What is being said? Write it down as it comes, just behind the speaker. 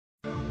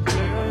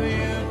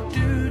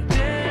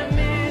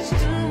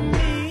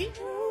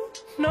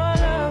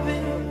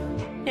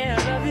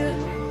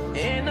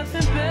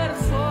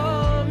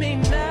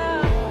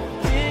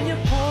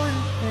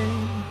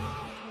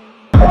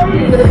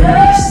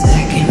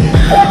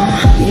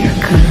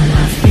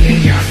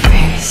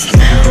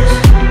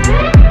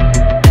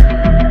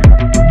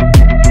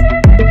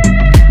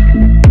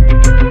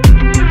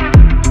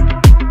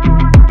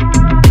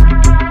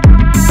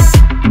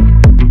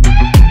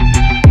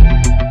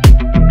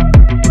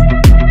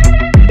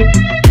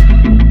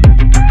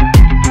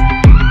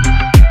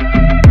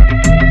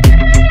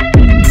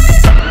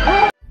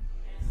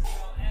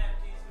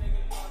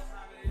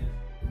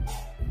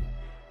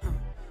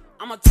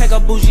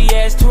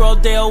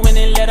Rodeo in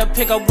and let her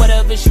pick up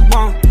whatever she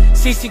want.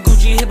 CC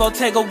Gucci, Hippo,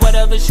 take her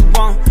whatever she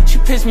want. She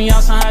pissed me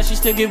off somehow, she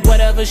still get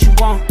whatever she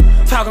want.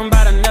 Talking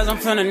about her nails, I'm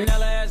finna nail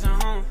her ass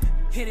at home.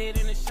 Hit it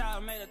in the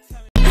shower, made her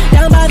tell me.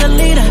 Down by the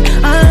leader,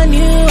 I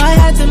knew I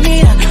had to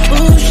meet her.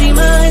 Ooh, she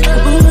mine,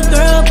 ooh,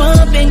 girl,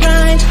 bump and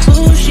grind.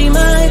 Ooh, she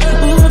mine,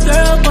 ooh,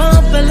 girl,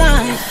 bump a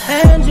line.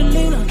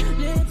 Angelina,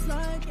 lips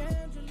like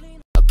Angelina.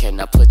 Okay,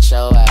 now put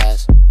your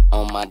ass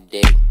on my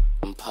dick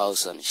and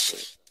pose on the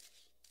shit.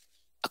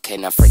 Okay,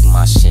 now freak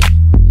my shit,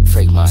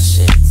 freak my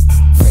shit,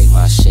 freak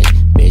my shit,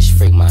 bitch,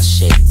 freak my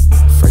shit,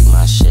 freak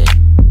my shit,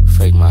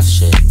 freak my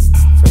shit,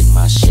 freak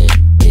my shit,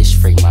 bitch,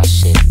 freak my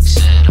shit.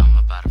 Said I'm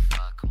about to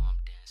fuck, who I'm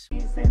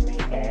dancing. In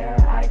the air,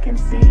 I can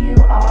see you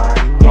are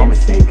in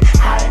sync.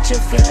 Hide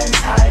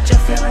your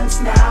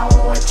feelings now.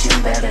 What you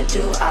better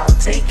do? I'll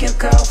take your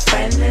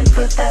girlfriend and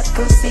put that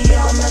pussy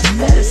on the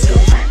pedestal.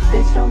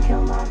 Bitch, don't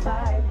kill my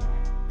vibe.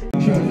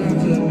 Try not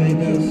to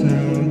make a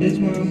sound, this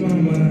my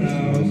mama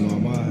house.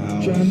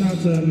 Try not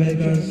to make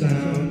a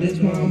sound, this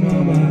my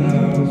mama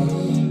house.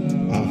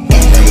 I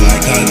fuck her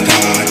like a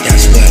god,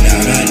 that's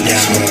without a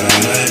doubt.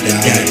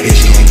 That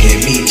bitch gon' get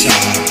me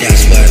top,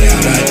 that's without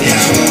a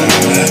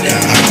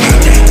doubt. I got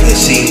that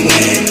pussy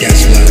wet,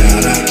 that's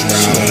without a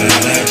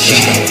drought. She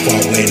don't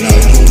fuck with no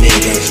new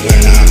niggas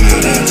when I'm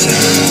out of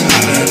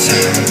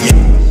town, yeah.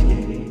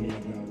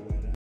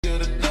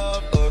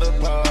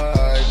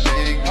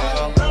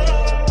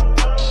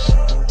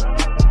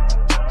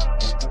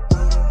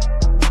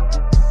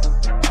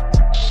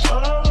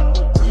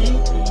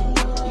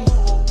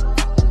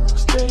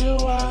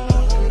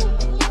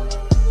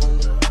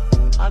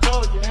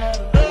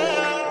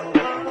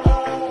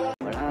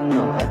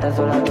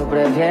 Sola tú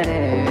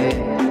prefieres,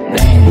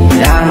 ven y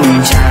dame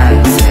un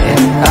chance,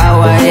 a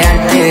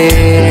guayarte,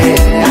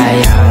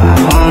 allá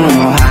abajo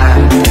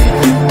mojarte,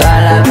 toda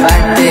la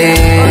parte,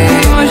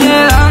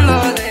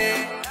 llegándote.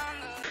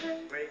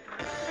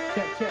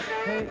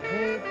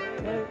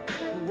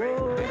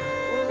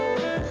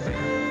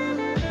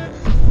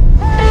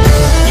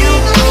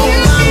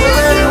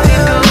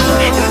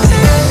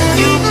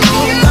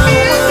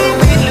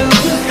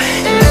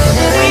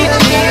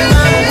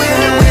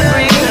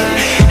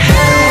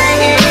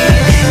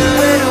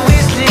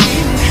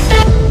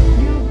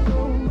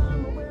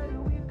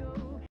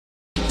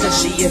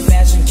 She a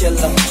fashion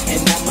killer,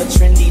 and I'm a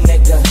trendy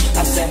nigga.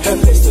 I said her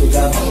pistol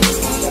go,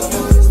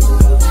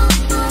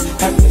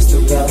 her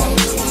pistol go.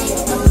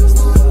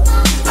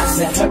 I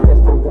said her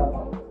pistol go.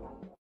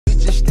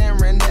 Just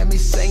staring at me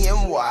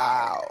saying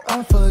wow.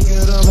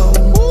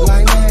 Unforgettable,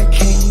 like that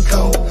King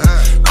Cole,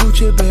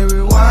 Gucci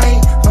berry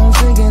wine. I'm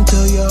singing to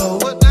yo,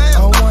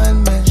 a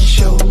one-man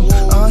show,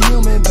 a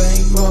human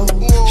bankroll.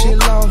 She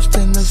lost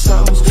in the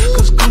sauce,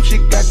 cause Gucci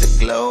got the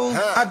glow.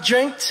 I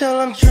drink till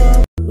I'm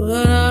drunk,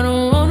 but I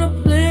don't wanna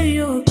play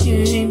your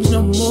games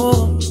no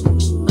more.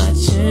 I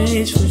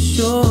changed for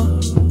sure,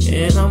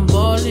 and I'm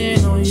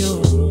balling on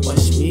you.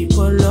 Watch me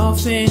pull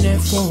off in that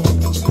phone.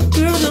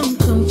 Girl, don't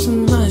come to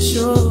my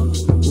show.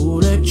 Who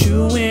let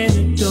you in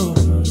the door?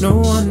 No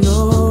one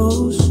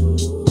knows,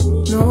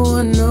 no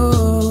one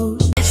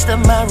knows. It's the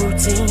my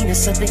routine, it's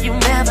something you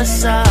never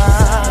saw.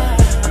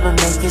 I'ma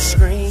make it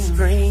scream,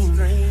 green,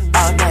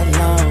 all night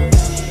long.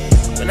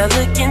 When I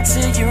look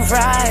into your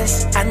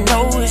eyes, I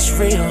know it's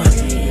real.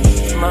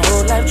 My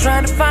whole life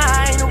trying to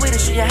find a way to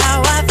show you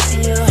how I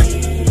feel.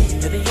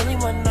 You're the only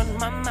one on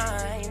my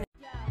mind.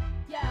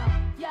 Yo,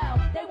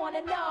 they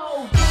wanna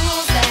know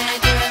who's that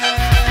girl?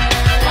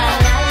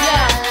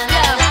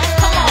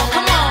 Come on.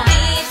 Come on,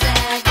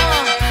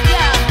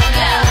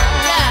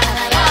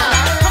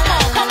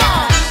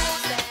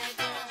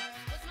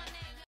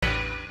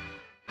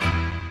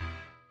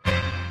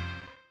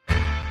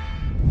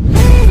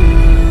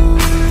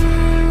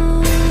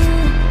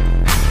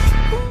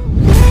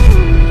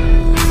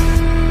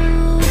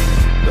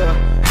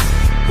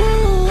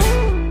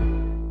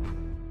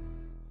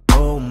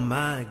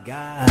 My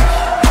God.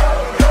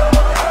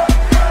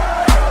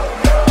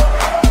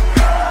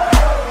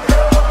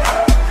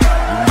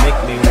 You make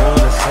me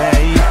wanna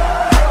say,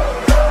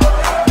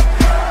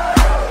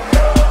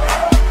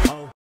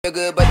 oh. Feel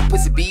good, but the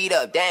pussy beat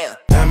up, damn.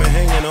 diamond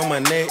hanging on my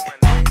neck,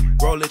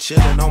 roller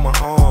chillin' on my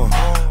arm,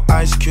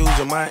 ice cubes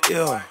in my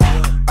ear,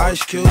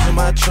 ice cubes in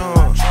my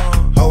charm.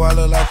 Oh, I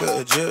look like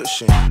an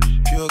Egyptian,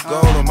 pure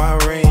gold on my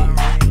ring,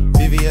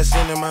 VVS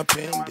in my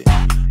pendant.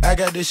 I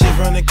got this shit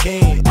from the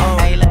king.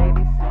 Hey, ladies.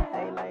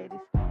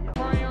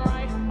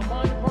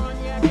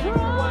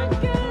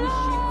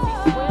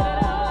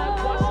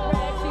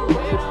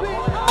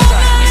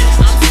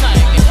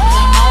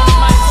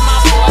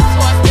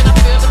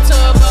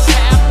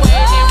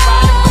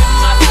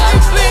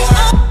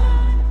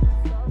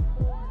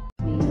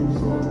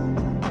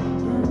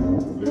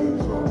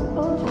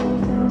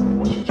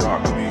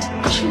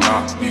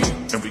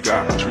 And we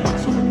got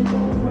trees.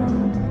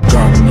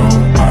 Gotta know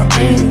I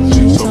ate it.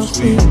 She's so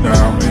sweet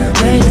now, man.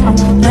 I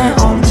want that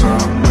all the time.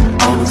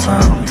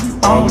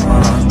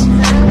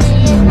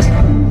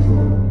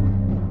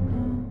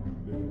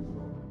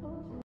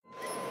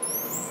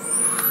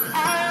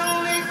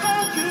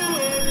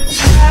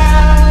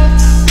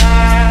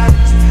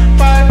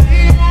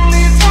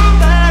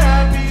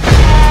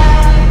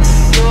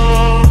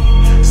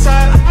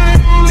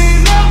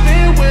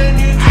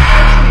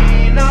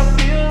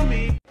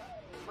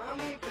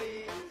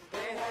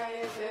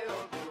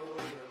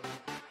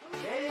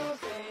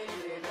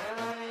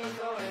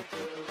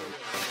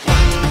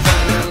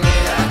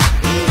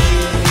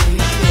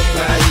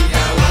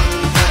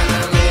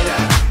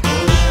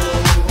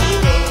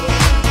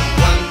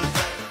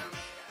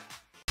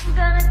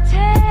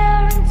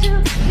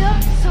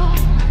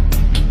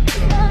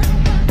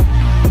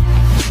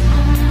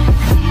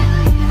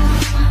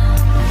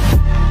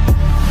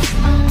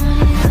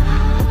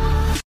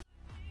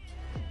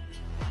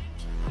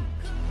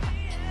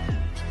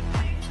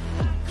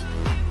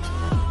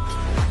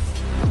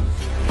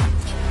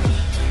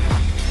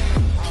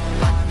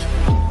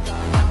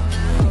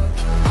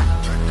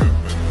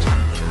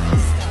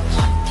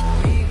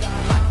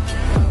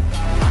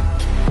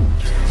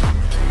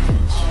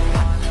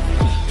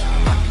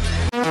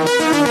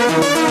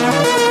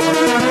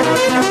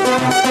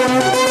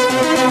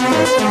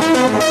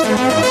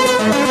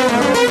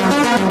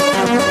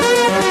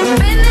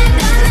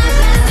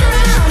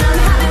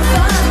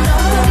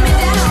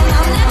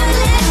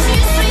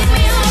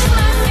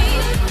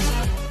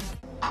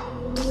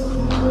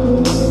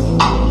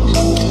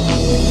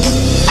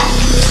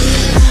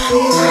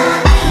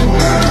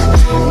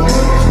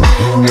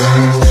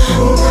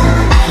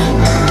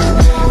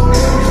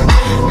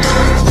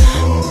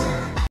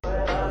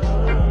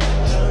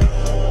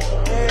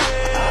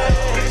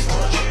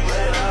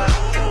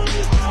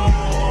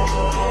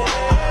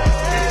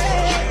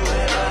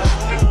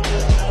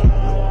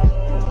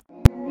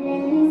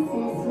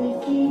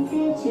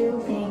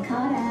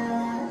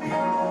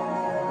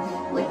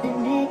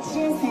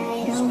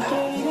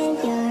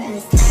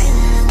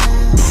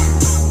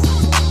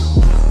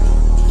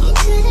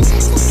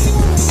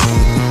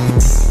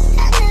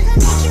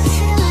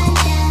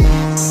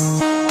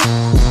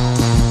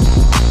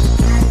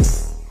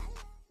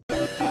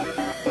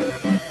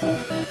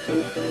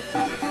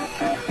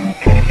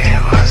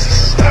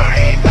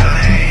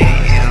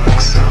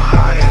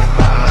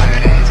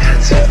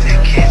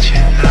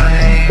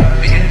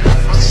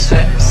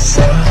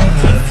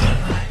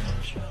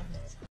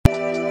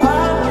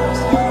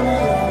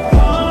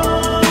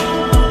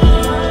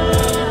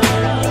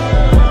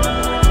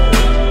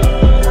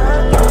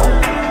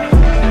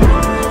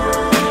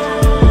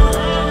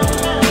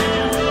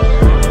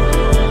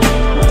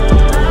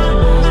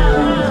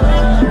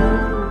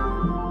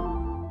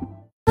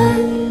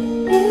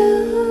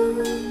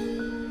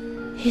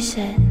 He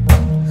said,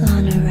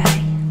 Lana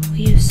Ray, will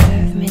you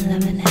serve me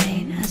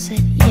lemonade? I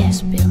said,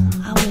 yes, Bill,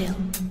 I will.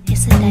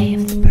 It's the day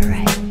of the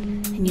parade,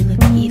 and you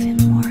look even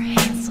more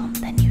handsome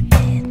than you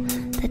did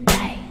the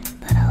day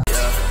that I...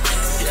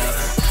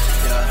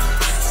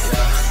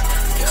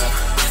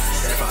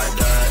 If I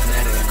died,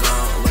 let it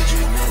gone, would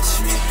you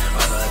miss me?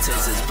 All I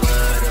taste is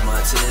blood in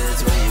my tears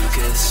when you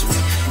kiss me.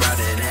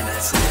 Riding in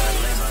that sea, I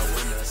lay my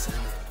windows in.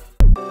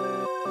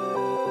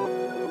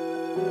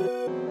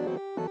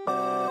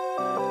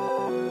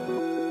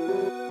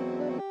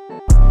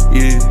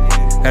 Yeah,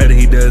 how did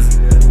he does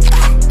it?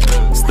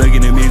 Stuck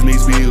in the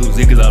mixed feels,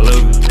 yeah, cause I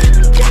love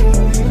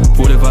it.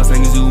 45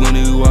 seconds, you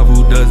wonder who off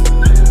who does it.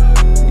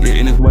 Yeah,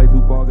 and it's way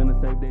too far, gonna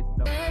save that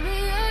stuff.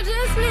 Baby, I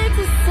just need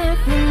to sit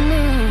for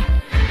me,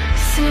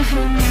 sit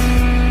for me,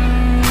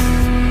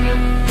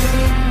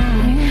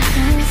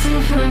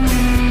 sit for me,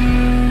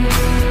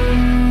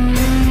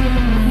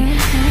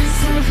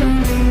 sit for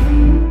me.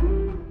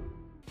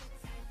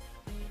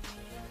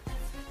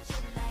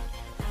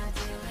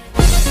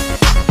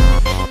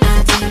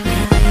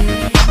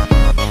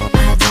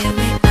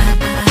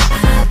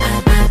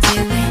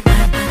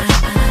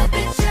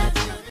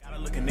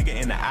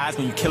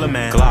 When you kill a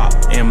man,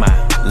 glock in my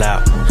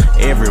lap,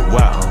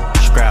 everywhere on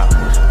scrap.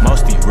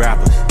 Most of these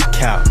rappers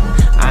cap,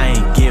 I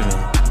ain't giving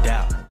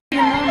doubt.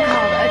 Your mom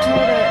called, I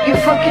told her, you're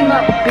fucking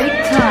up big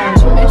time.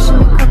 Jimmy,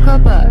 Jimmy,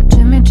 cocoa,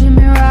 Jimmy,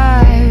 Jimmy,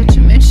 right.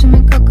 Jimmy,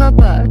 Jimmy,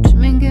 cocoa,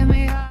 Jimmy, give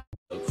me high.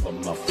 Look for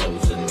my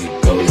foes and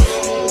it goes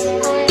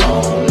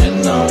on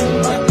and on.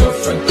 My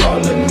girlfriend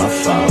calling my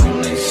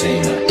phone, ain't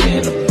seen her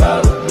in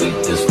about a week.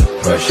 This the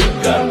pressure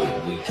got me.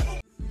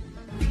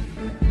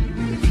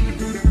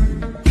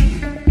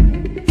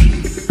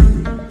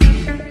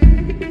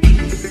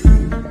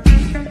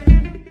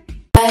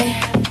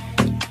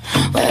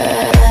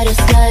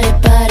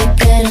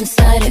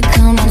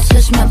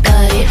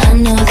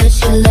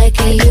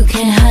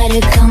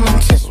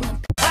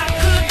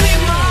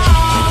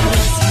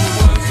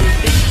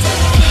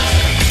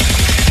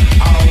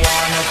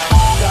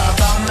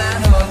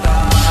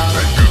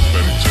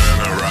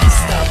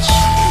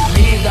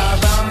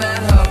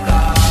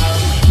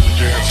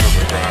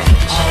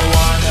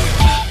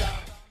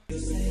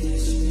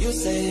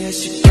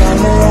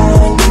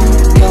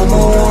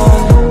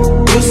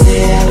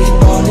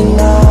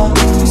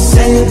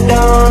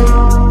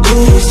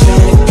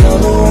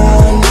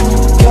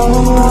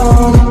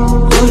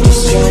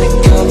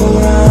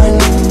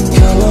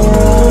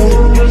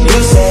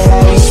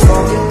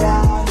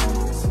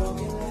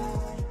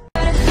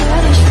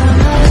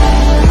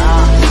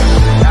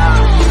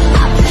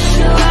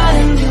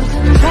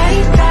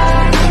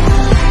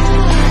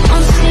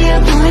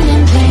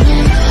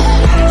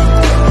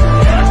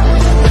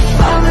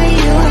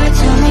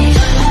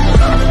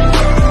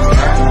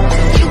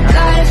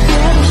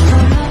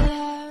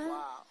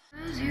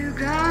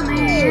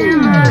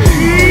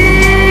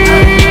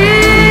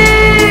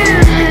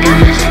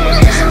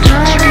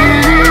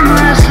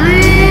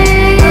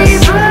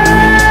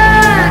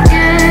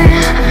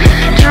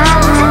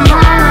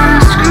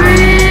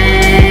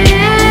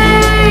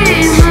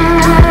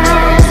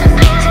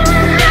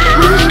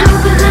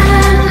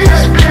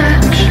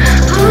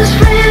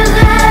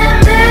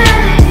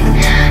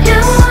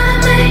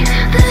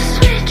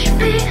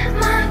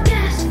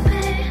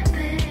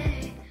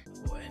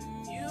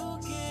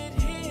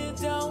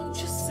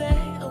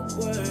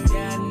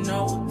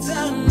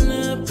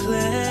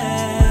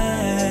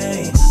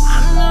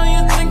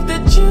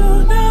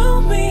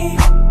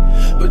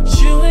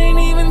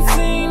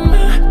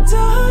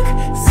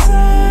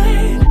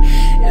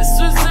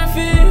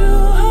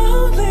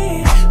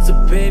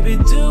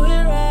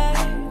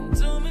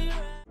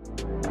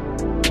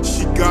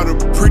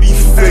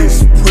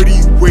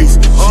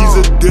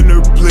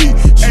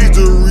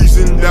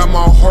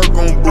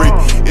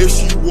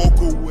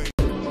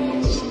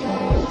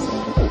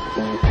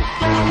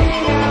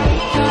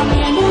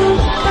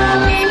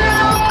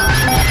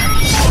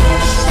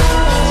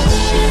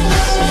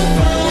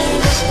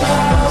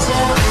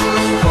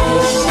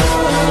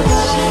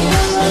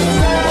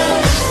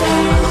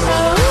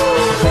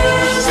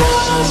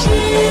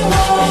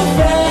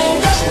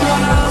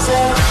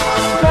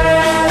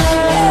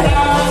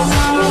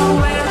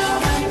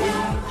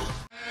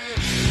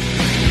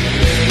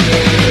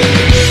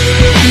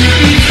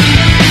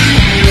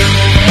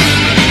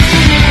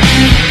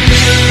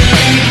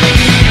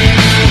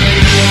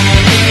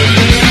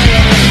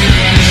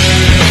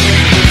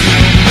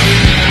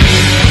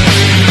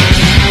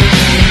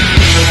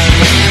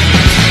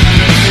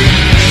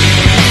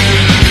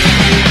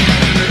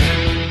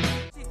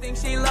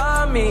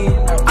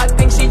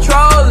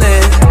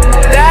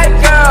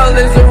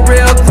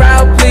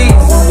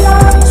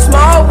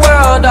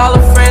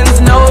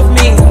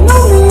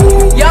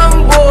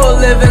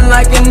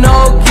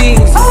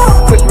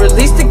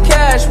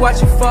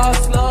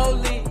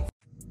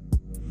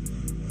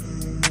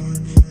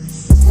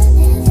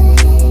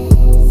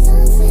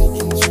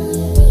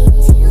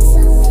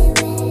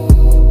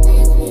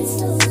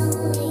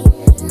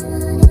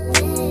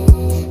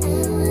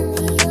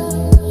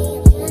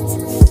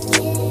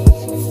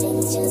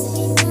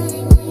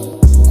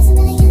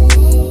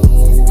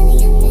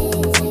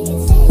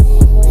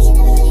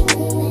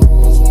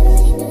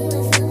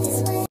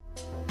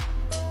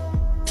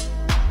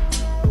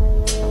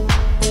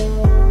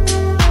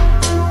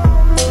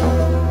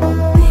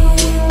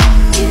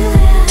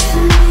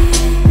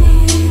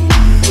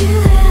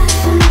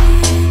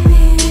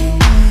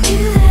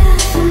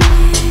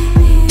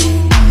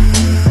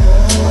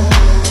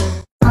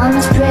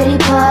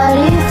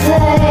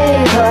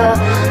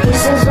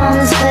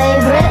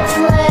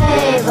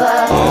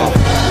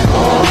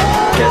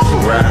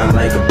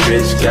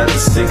 got the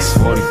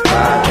 645,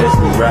 catch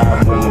me ride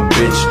with my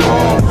bitch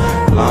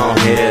on. Long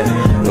hair,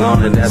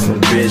 long and that's my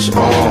bitch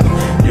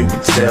on. You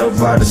can tell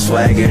by the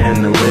swagger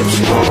and the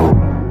lips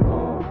on.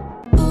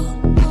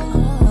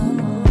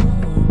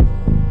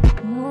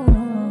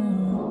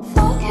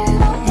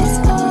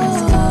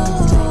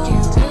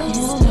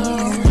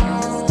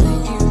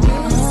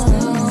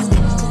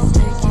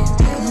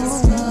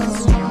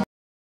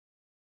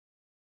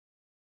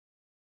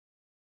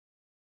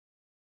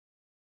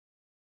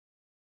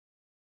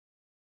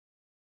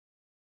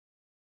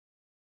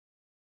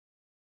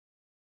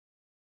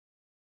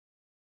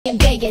 In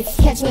Vegas,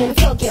 catch me in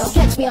Tokyo,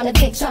 catch me on a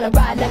dick tryna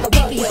ride like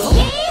a rodeo.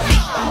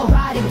 Yeah, I'm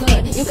riding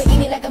good. You can eat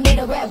me like a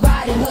middle red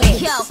riding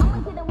hood. Yo,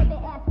 I'ma hit 'em with the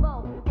ass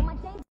bow.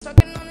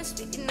 Talking on the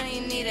speaker, now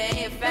you need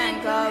a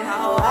fan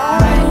club.